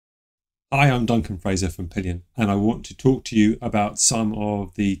Hi, I'm Duncan Frazer from Pillion, and I want to talk to you about some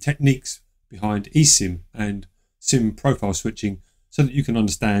of the techniques behind eSIM and SIM profile switching so that you can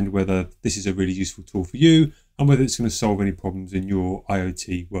understand whether this is a really useful tool for you and whether it's going to solve any problems in your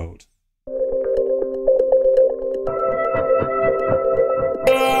IoT world.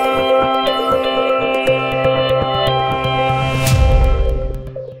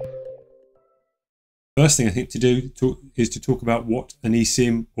 First thing I think to do is to talk about what an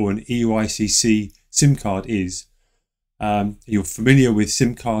eSIM or an eUICC SIM card is. You're familiar with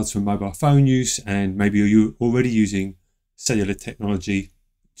SIM cards for mobile phone use, and maybe you're already using cellular technology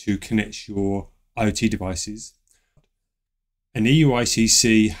to connect your IoT devices. An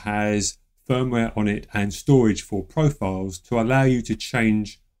eUICC has firmware on it and storage for profiles to allow you to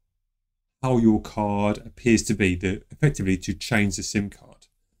change how your card appears to be, effectively to change the SIM card.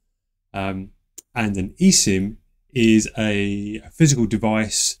 And an eSIM is a physical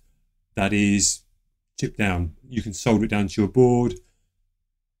device that is chipped down. You can solder it down to your board.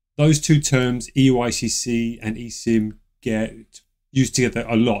 Those two terms, eUICC and eSIM, get used together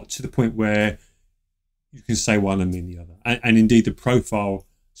a lot, to the point where you can say one and mean the other. And indeed, the profile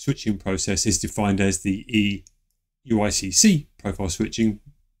switching process is defined as the eUICC profile switching,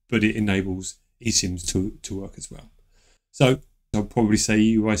 but it enables eSIMs to work as well. So I'll probably say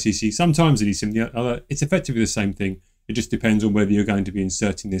eUICC sometimes, and eSIM the other. It's effectively the same thing. It just depends on whether you're going to be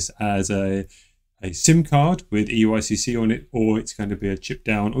inserting this as a SIM card with eUICC on it, or it's going to be a chip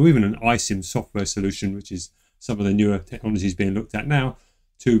down, or even an eSIM software solution, which is some of the newer technologies being looked at now,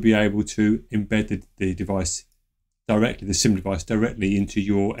 to be able to embed the device directly, the SIM device directly into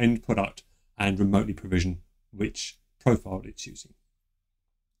your end product and remotely provision which profile it's using.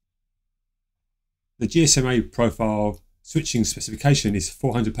 The GSMA profile switching specification is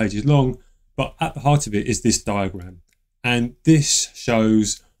 400 pages long, but at the heart of it is this diagram. And this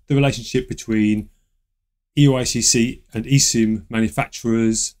shows the relationship between eUICC and eSIM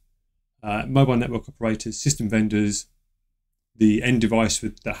manufacturers, mobile network operators, system vendors, the end device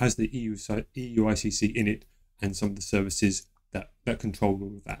that has the eUICC in it, and some of the services that control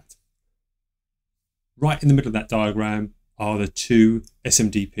all of that. Right in the middle of that diagram are the two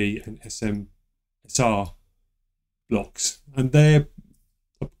SMDP and SMSR blocks, and they're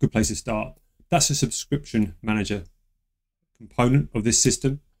a good place to start. That's a subscription manager component of this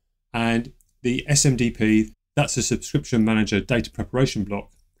system, and the SMDP, that's a subscription manager data preparation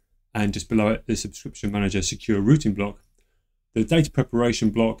block, and just below it the subscription manager secure routing block. The data preparation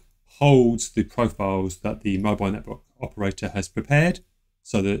block holds the profiles that the mobile network operator has prepared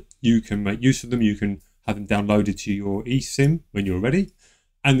so that you can make use of them. You can have them downloaded to your eSIM when you're ready,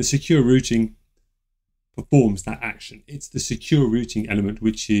 and the secure routing performs that action. It's the secure routing element,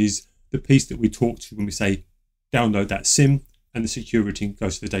 which is the piece that we talk to when we say download that SIM, and the secure routing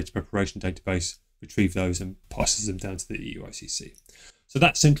goes to the data preparation database, retrieve those and passes them down to the eUICC. So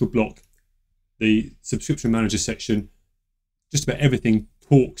that central block, the subscription manager section, just about everything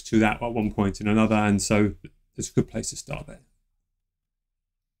talks to that at one point and another, and so it's a good place to start there.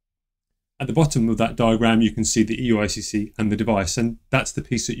 At the bottom of that diagram, you can see the eUICC and the device, and that's the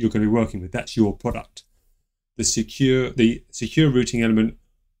piece that you're going to be working with. That's your product. The secure routing element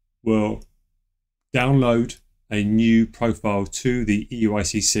will download a new profile to the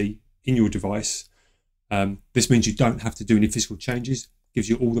eUICC in your device. This means you don't have to do any physical changes. It gives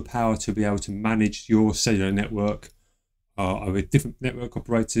you all the power to be able to manage your cellular network with different network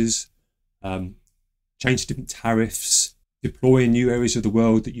operators, change different tariffs, deploy in new areas of the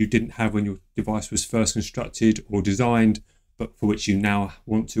world that you didn't have when your device was first constructed or designed, but for which you now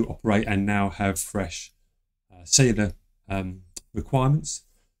want to operate and now have fresh cellular requirements.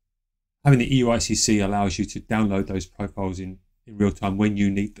 Having the eUICC allows you to download those profiles in real time when you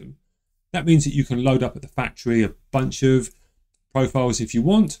need them. That means that you can load up at the factory a bunch of profiles if you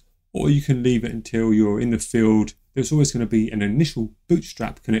want, or you can leave it until you're in the field. There's always going to be an initial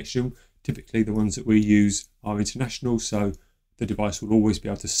bootstrap connection. Typically the ones that we use are international, so the device will always be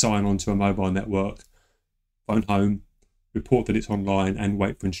able to sign onto a mobile network, phone home, report that it's online, and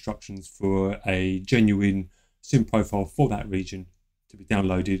wait for instructions for a genuine SIM profile for that region to be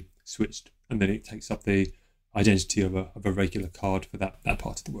downloaded, switched, and then it takes up the identity of a regular card for that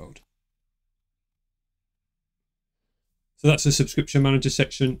part of the world. So that's the subscription manager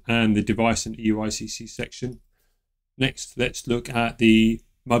section and the device and eUICC section. Next, let's look at the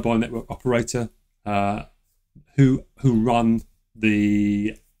mobile network operator who run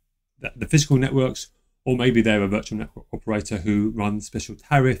the physical networks, or maybe they're a virtual network operator who runs special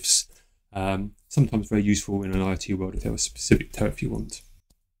tariffs, sometimes very useful in an IoT world if there was a specific tariff you want.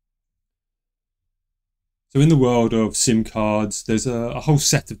 So in the world of SIM cards, there's a whole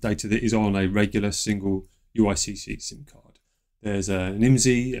set of data that is on a regular single eUICC SIM card. There's an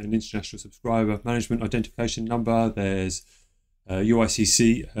IMSI, an International Subscriber Management Identification Number. There's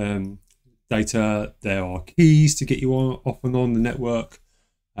eUICC data. There are keys to get you off and on the network.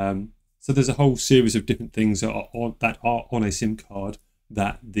 So there's a whole series of different things that are on a SIM card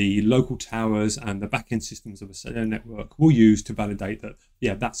that the local towers and the back-end systems of a cellular network will use to validate that,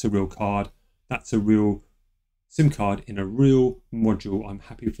 yeah, that's a real card, that's a real SIM card in a real module. I'm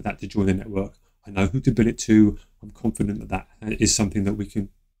happy for that to join the network. I know who to bill it to. I'm confident that that is something that we can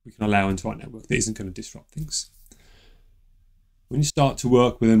allow into our network that isn't going to disrupt things. When you start to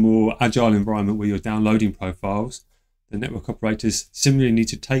work with a more agile environment where you're downloading profiles, the network operators similarly need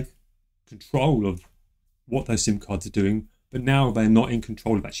to take control of what those SIM cards are doing, but now they're not in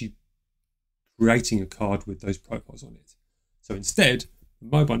control of actually creating a card with those profiles on it. So instead, the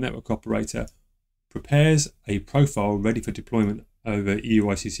mobile network operator prepares a profile ready for deployment over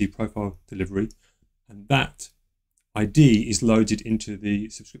eUICC profile delivery, and that ID is loaded into the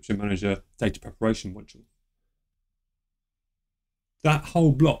Subscription Manager data preparation module. That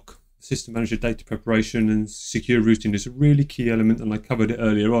whole block, System Manager data preparation and secure routing, is a really key element, and I covered it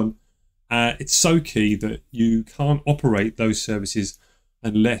earlier on. It's so key that you can't operate those services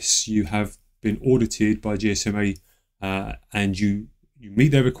unless you have been audited by GSMA and you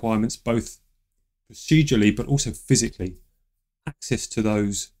meet their requirements both procedurally but also physically. Access to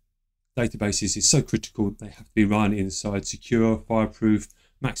those databases is so critical. They have to be run inside secure, fireproof,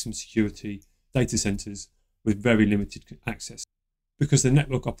 maximum security data centers with very limited access, because the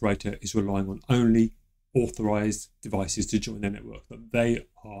network operator is relying on only authorized devices to join their network that they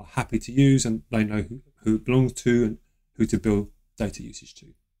are happy to use, and they know who it belongs to and who to bill data usage to.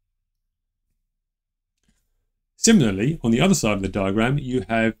 Similarly, on the other side of the diagram, you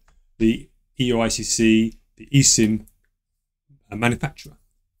have the eUICC, the eSIM manufacturer.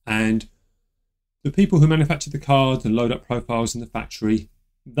 And the people who manufacture the cards and load up profiles in the factory,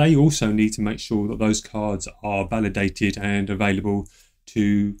 they also need to make sure that those cards are validated and available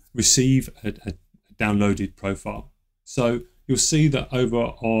to receive a downloaded profile. So you'll see that over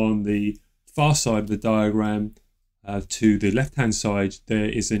on the far side of the diagram, to the left-hand side, there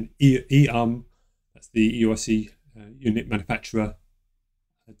is an that's the eUIC unit manufacturer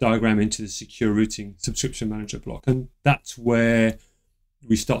diagram into the secure routing subscription manager block. And that's where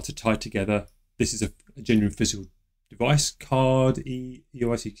we start to tie together. This is a genuine physical device card,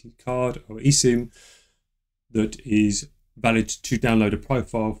 eUICC card or eSIM, that is valid to download a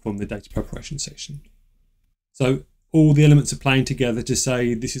profile from the data preparation section. So all the elements are playing together to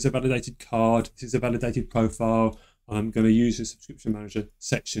say this is a validated card, this is a validated profile. I'm going to use the subscription manager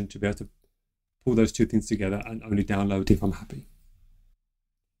section to be able to pull those two things together and only download if I'm happy.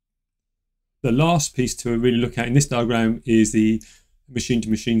 The last piece to really look at in this diagram is the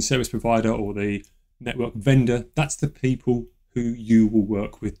machine-to-machine service provider or the network vendor. That's the people who you will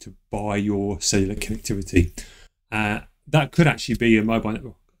work with to buy your cellular connectivity. That could actually be a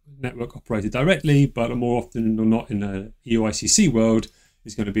mobile network operator directly, but more often than not in an eUICC world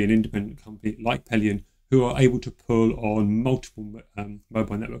is going to be an independent company like Pelion, who are able to pull on multiple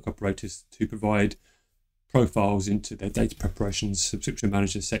mobile network operators to provide profiles into their data preparation subscription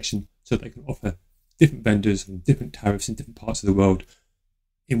manager section, so they can offer different vendors and different tariffs in different parts of the world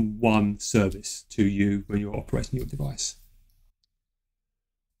in one service to you when you're operating your device.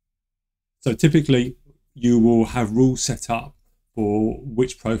 So typically you will have rules set up for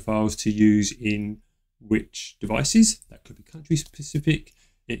which profiles to use in which devices. That could be country specific,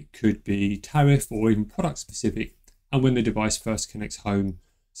 it could be tariff or even product specific. And when the device first connects home,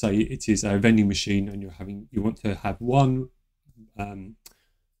 say it is a vending machine and you want to have one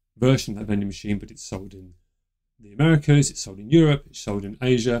version of that vending machine, but it's sold in the Americas, it's sold in Europe, it's sold in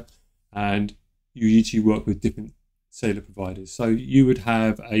Asia, and you usually work with different cellular providers. So you would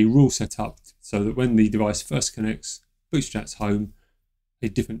have a rule set up so that when the device first connects, bootstraps home, a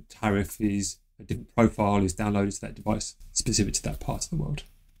different tariff is, a different profile is downloaded to that device specific to that part of the world.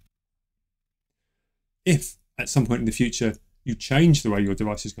 If at some point in the future you change the way your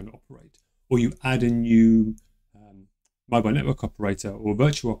device is going to operate, or you add a new mobile network operator or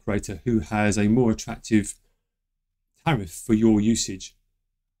virtual operator who has a more attractive tariff for your usage,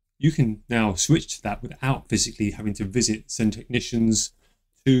 you can now switch to that without physically having to send technicians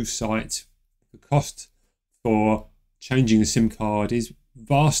to site. The cost for changing the SIM card is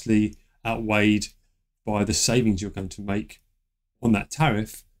vastly outweighed by the savings you're going to make on that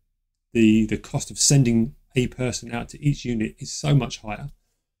tariff. The cost of sending a person out to each unit is so much higher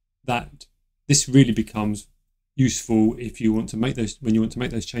that this really becomes useful if you want to make those, when you want to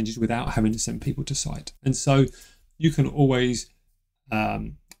make those changes without having to send people to site. And so you can always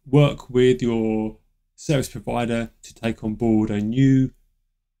work with your service provider to take on board a new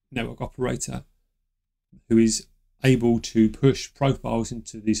network operator who is able to push profiles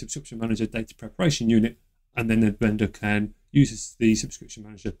into the subscription manager data preparation unit, and then the vendor can use the subscription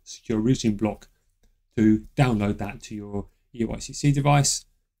manager secure routing block to download that to your eUICC device,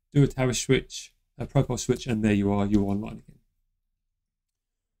 do a tariff switch, a profile switch, and there you are, you're online again.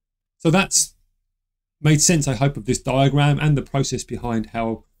 So that's made sense, I hope, of this diagram and the process behind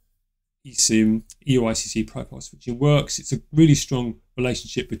how eSIM, eUICC profile switching works. It's a really strong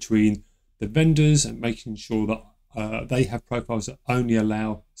relationship between the vendors and making sure that they have profiles that only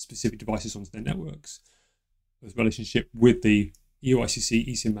allow specific devices onto their networks. There's a relationship with the eUICC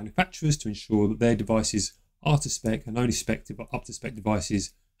eSIM manufacturers to ensure that their devices are to spec, and only up to spec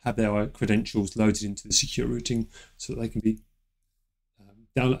devices have their credentials loaded into the secure routing so that they can be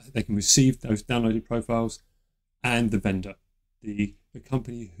they can receive those downloaded profiles, and the vendor, the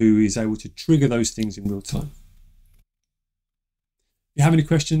company who is able to trigger those things in real time. If you have any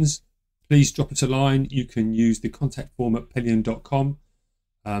questions, please drop us a line. You can use the contact form at pelion.com,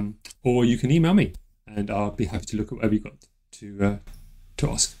 or you can email me, and I'll be happy to look at whatever you've got to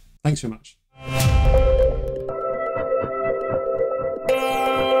ask. Thanks very much.